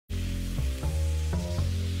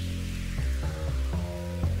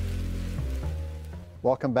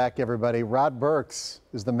Welcome back, everybody. Rod Burks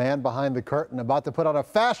is the man behind the curtain, about to put on a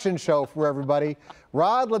fashion show for everybody.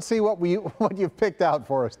 Rod, let's see what you've picked out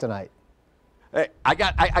for us tonight. Hey,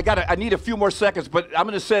 I need a few more seconds, but I'm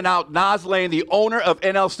going to send out Nas Lane, the owner of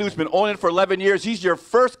NL Suits, been owning it for 11 years. He's your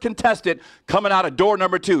first contestant coming out of door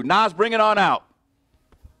number 2. Nas, bring it on out.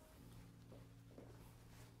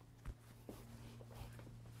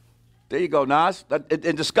 There you go, Nas,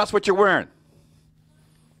 and discuss what you're wearing.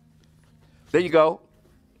 There you go.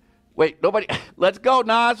 Wait, nobody. Let's go,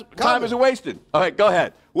 Nas. Time isn't wasted. All right, go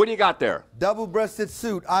ahead. What do you got there? Double-breasted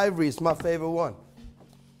suit, ivory. It's my favorite one.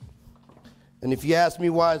 And if you ask me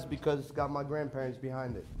why, it's because it's got my grandparents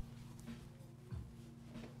behind it.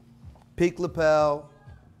 Peak lapel,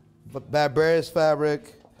 Barbarians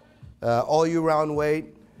fabric, all year-round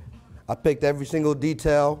weight. I picked every single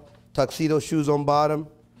detail. Tuxedo shoes on bottom.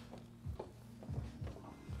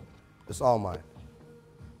 It's all mine.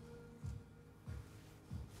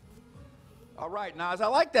 All right, Nas, I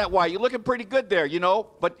like that white. You're looking pretty good there, you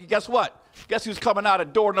know. But guess what? Guess who's coming out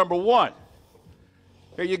of door number 1?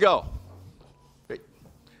 Here you go.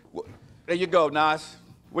 There you go, Nas.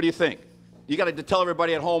 What do you think? You got to tell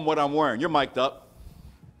everybody at home what I'm wearing. You're mic'd up.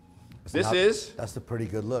 That's a pretty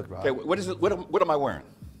good look, Rob. Okay, what is it? What am I wearing?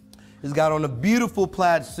 He's got on a beautiful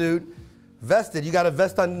plaid suit, vested. You got a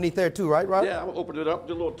vest underneath there too, right, Rob? Yeah, I'm gonna open it up,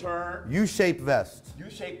 do a little turn. U-shaped vest.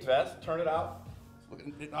 U-shaped vest. Turn it out.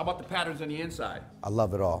 How about the patterns on the inside? I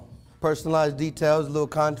love it all. Personalized details, a little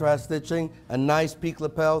contrast stitching, a nice peak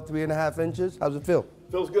lapel, 3.5 inches. How's it feel?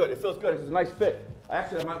 Feels good. It feels good. It's a nice fit.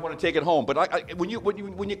 Actually, I might want to take it home. But when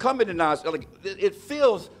you come into Nas, like, it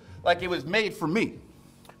feels like it was made for me.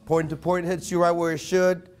 Point to point hits you right where it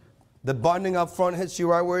should. The bunding up front hits you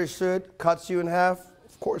right where it should. Cuts you in half.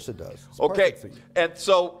 Of course it does. It's okay. And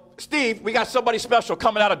so, Steve, we got somebody special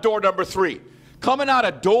coming out of door number 3. Coming out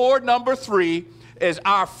of door number 3 is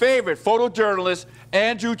our favorite photojournalist,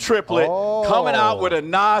 Andrew Triplett, coming out with a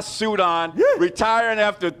Nas suit on, retiring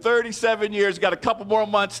after 37 years. Got a couple more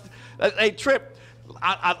months. Hey, Trip,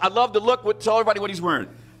 I love the look. Tell everybody what he's wearing.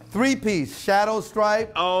 3-piece, shadow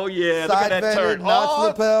stripe. Oh, yeah. Side look at that turn. notch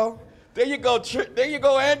lapel. There you go, there you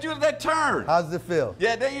go, Andrew, that turn. How's it feel?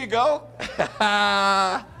 Yeah, there you go.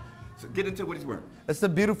 So get into what he's wearing. It's a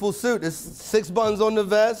beautiful suit. It's 6 buttons on the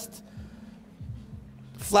vest,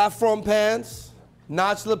 flat front pants,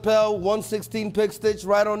 notch lapel, 1/16 pick stitch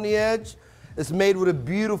right on the edge. It's made with a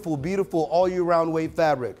beautiful, beautiful all year round weight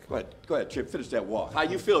fabric. Go ahead, Trip, finish that walk. How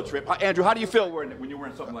you feel, Trip? Andrew, how do you feel when you're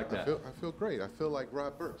wearing something like that? I feel great. I feel like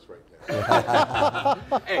Rod Burks right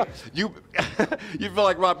now. Hey, you feel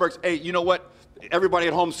like Rod Burks. Hey, you know what? Everybody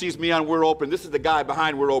at home sees me on We're Open. This is the guy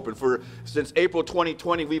behind We're Open. Since April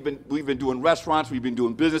 2020, we've been doing restaurants, we've been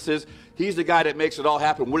doing businesses. He's the guy that makes it all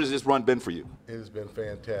happen. What has this run been for you? It has been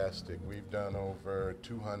fantastic. We've done over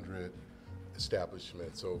 200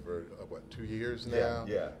 establishments over, 2 years now?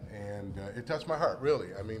 Yeah. And it touched my heart, really.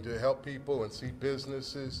 I mean, to help people and see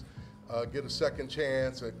businesses get a second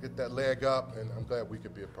chance and get that leg up, and I'm glad we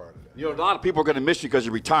could be a part of that. You know, a lot of people are going to miss you because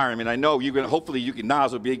you're retiring. I mean, I know you're going to, hopefully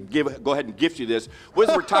Nas will go ahead and gift you this.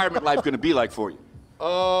 What's retirement life going to be like for you?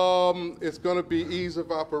 It's going to be ease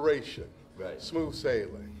of operation, right. Smooth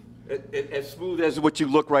sailing. As smooth as what you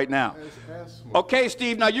look right now. As smooth. Okay,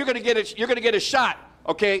 Steve, now you're going to get a shot.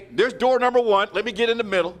 Okay, there's door number 1. Let me get in the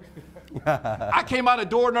middle. I came out of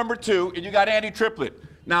door number 2, and you got Andy Triplett.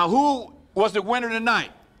 Now, who was the winner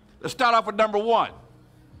tonight? Let's start off with number 1.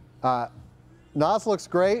 Nas looks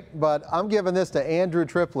great, but I'm giving this to Andrew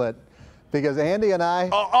Triplett because Andy and I.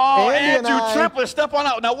 Andrew Triplett, step on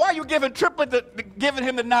out. Now, why are you giving Triplett giving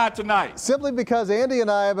him the nod tonight? Simply because Andy and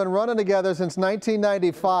I have been running together since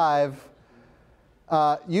 1995.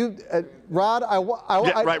 Rod,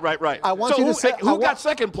 right. I want you to say who got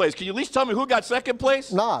second place. Can you at least tell me who got second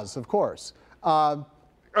place? Nas, of course. Of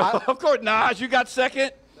course, Nas, you got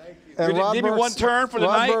second. Thank you. And give me one turn for the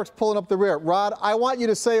night. Rod Burks pulling up the rear. Rod, I want you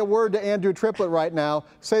to say a word to Andrew Triplett right now.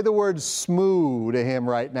 Say the word smooth to him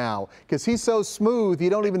right now, because he's so smooth, you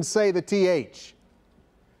don't even say the TH.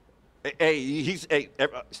 Hey,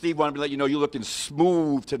 Steve wanted me to let you know you're looking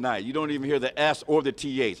smooth tonight. You don't even hear the S or the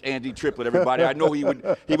TH. Andy Triplett, everybody. I know he would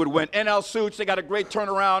win. NL Suits, they got a great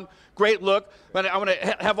turnaround, great look. But I want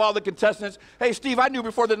to have all the contestants. Hey, Steve, I knew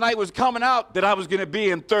before the night was coming out that I was going to be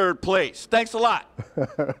in 3rd place. Thanks a lot.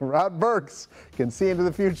 Rod Burks can see into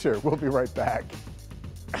the future. We'll be right back.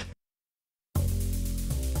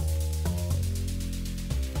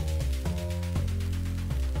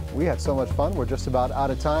 We had so much fun. We're just about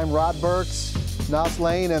out of time. Rod Burks, Nas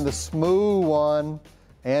Lane, and the smooth one,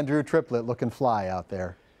 Andrew Triplett, looking fly out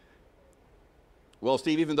there. Well,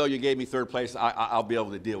 Steve, even though you gave me third place, I'll be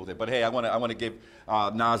able to deal with it. But hey, I want to give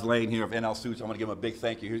Nas Lane here of NL Suits. I want to give him a big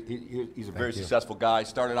thank you. He's a very successful guy.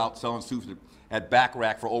 Started out selling suits at Back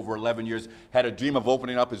Rack for over 11 years. Had a dream of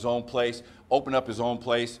opening up his own place. Opened up his own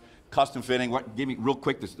place. Custom fitting. Give me real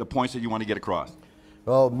quick the points that you want to get across.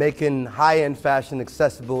 Well, making high-end fashion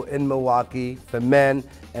accessible in Milwaukee for men,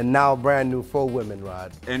 and now brand new for women,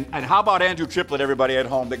 Rod. And how about Andrew Triplett, everybody at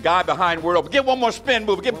home, the guy behind Word Open? Give one more spin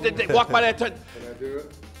move. Walk by that. Can I do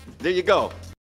it? There you go.